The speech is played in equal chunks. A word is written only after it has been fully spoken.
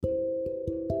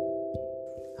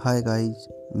Hi guys,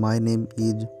 my name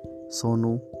is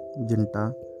Sonu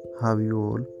Jinta. How you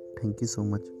all? Thank you so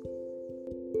much.